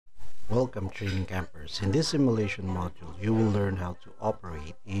Welcome, training campers. In this simulation module, you will learn how to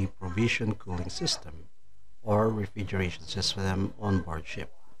operate a provision cooling system or refrigeration system on board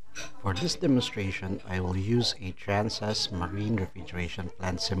ship. For this demonstration, I will use a Transas marine refrigeration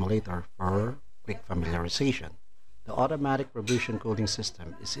plant simulator for quick familiarization. The automatic provision cooling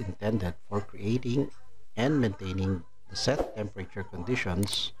system is intended for creating and maintaining the set temperature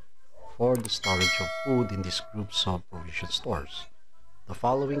conditions for the storage of food in these groups of provision stores. The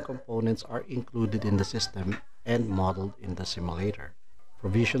following components are included in the system and modeled in the simulator.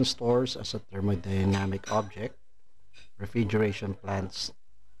 Provision stores as a thermodynamic object, refrigeration plants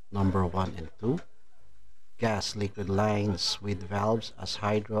number 1 and 2, gas liquid lines with valves as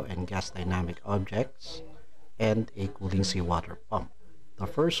hydro and gas dynamic objects, and a cooling seawater pump. The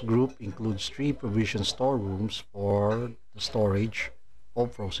first group includes 3 provision storerooms for the storage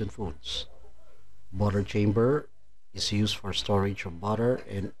of frozen foods. Butter chamber is used for storage of butter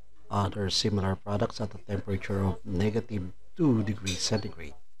and other similar products at a temperature of -2 degrees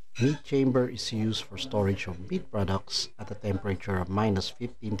centigrade. Meat chamber is used for storage of meat products at a temperature of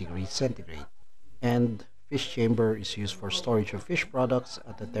 -15 degrees centigrade. And fish chamber is used for storage of fish products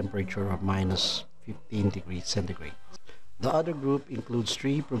at a temperature of -15 degrees centigrade. The other group includes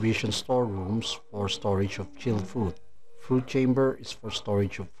 3 provision storerooms for storage of chilled food. Fruit chamber is for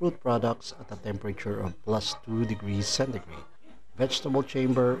storage of fruit products at a temperature of +2 degrees centigrade. Vegetable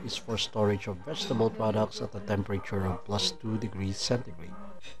chamber is for storage of vegetable products at a temperature of +2 degrees centigrade.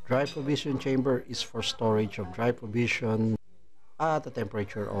 Dry provision chamber is for storage of dry provision at a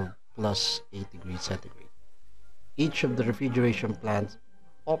temperature of +8 degrees centigrade. Each of the refrigeration plants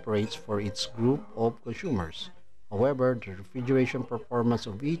operates for its group of consumers. However, the refrigeration performance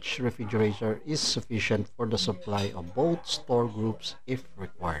of each refrigerator is sufficient for the supply of both store groups if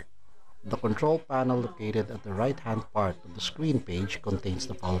required. The control panel located at the right-hand part of the screen page contains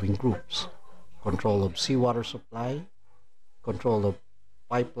the following groups: control of seawater supply, control of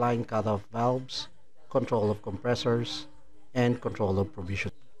pipeline cutoff valves, control of compressors, and control of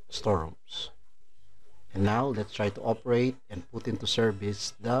provision storerooms. And now, let's try to operate and put into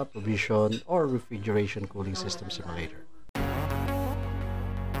service the provision or refrigeration cooling system simulator.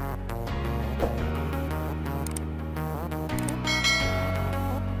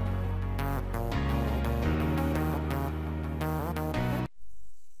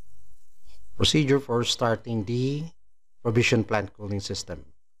 Procedure for starting the provision plant cooling system.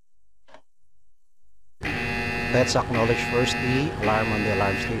 Let's acknowledge first the alarm on the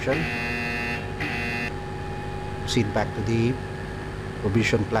alarm station. Proceed back to the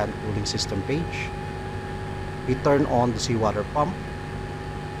provision plant cooling system page. We turn on the seawater pump.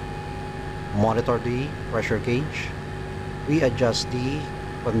 Monitor the pressure gauge. We adjust the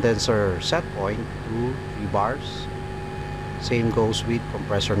condenser set point to 3 bars. Same goes with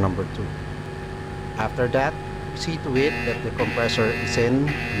compressor number 2. After that, see to it that the compressor is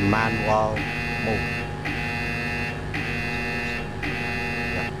in manual mode.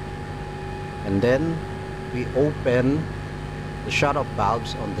 And then we open the shut-off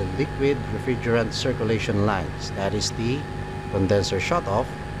valves on the liquid refrigerant circulation lines. That is the condenser shut-off,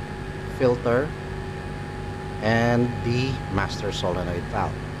 filter, and the master solenoid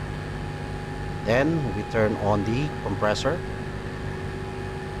valve. Then we turn on the compressor,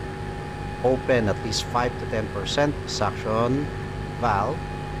 open at least 5 to 10% suction valve,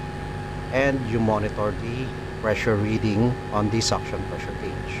 and you monitor the pressure reading on the suction pressure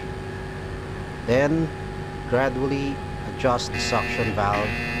gauge. Then gradually adjust the suction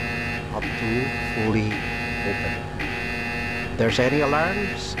valve up to fully open. If there's any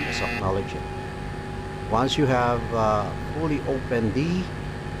alarms, just acknowledge it. Once you have fully opened the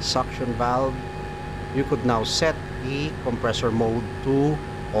suction valve, you could now set the compressor mode to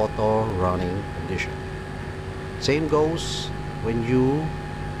auto running condition. Same goes when you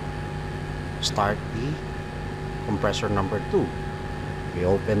start the compressor number 2. We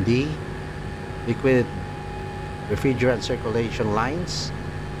open the liquid refrigerant circulation lines,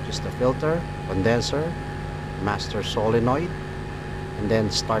 just the filter, condenser, master solenoid, and then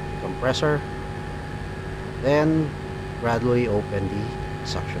start the compressor. Then gradually open the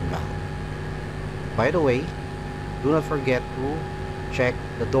suction valve. By the way, do not forget to check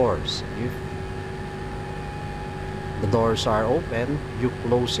the doors. If the doors are open, you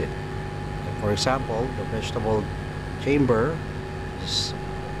close it. For example, the vegetable chamber is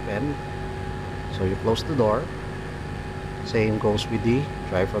open, so you close the door. Same goes with the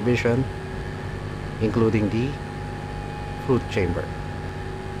dry provision, including the fruit chamber.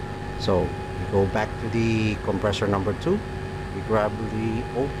 So we go back to the compressor number 2. We gradually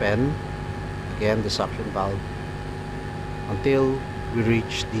open again the suction valve until we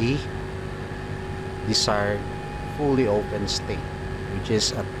reach the desired fully open state, which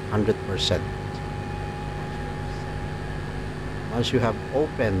is at 100%. Once you have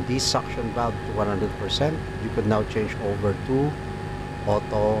opened this suction valve to 100%, you could now change over to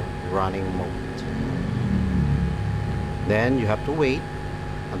auto running mode. Then you have to wait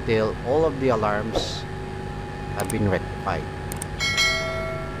until all of the alarms have been rectified.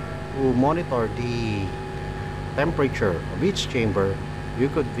 To monitor the temperature of each chamber, you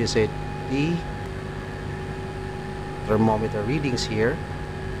could visit the thermometer readings here.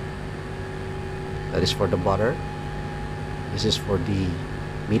 That is for the butter. This is for the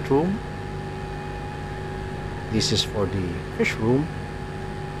meat room. This is for the fish room.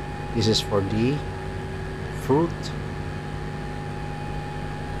 This is for the fruit,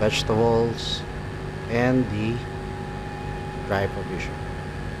 vegetables, and the dry provision.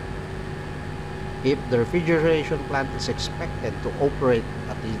 If the refrigeration plant is expected to operate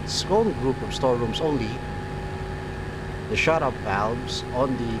at its own group of storerooms only, the shut-off valves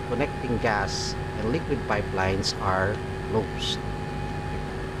on the connecting gas and liquid pipelines are closed.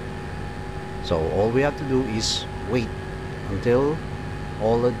 So all we have to do is wait until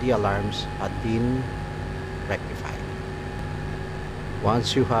all of the alarms had been rectified.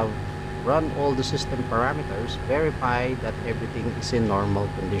 Once you have run all the system parameters, verify that everything is in normal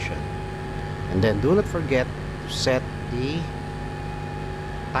condition. And then do not forget to set the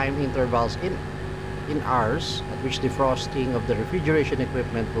time intervals in hours at which defrosting of the refrigeration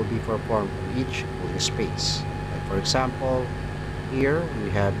equipment will be performed in each cooling space. Like for example, here we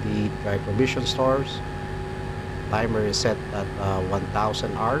have the dry provision stores. Timer is set at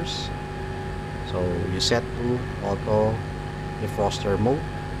 1000 hours. So you set to auto defroster mode.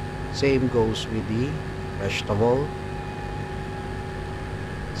 Same goes with the vegetable.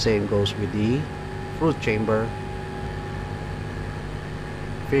 Same goes with the fruit chamber,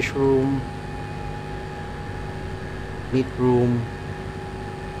 fish room, meat room,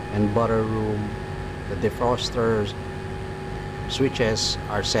 and butter room. The defroster switches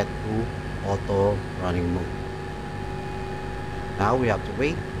are set to auto running mode. Now we have to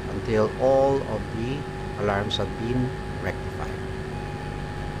wait until all of the alarms have been rectified.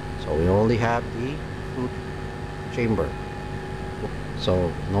 So we only have the fruit chamber.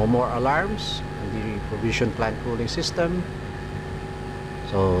 So no more alarms in the provision plant cooling system.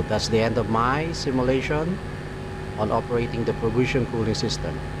 So that's the end of my simulation on operating the provision cooling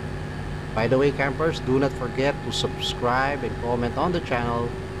system. By the way, campers, do not forget to subscribe and comment on the channel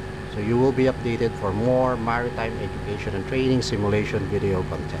so you will be updated for more maritime education and training simulation video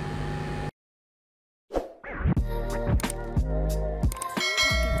content.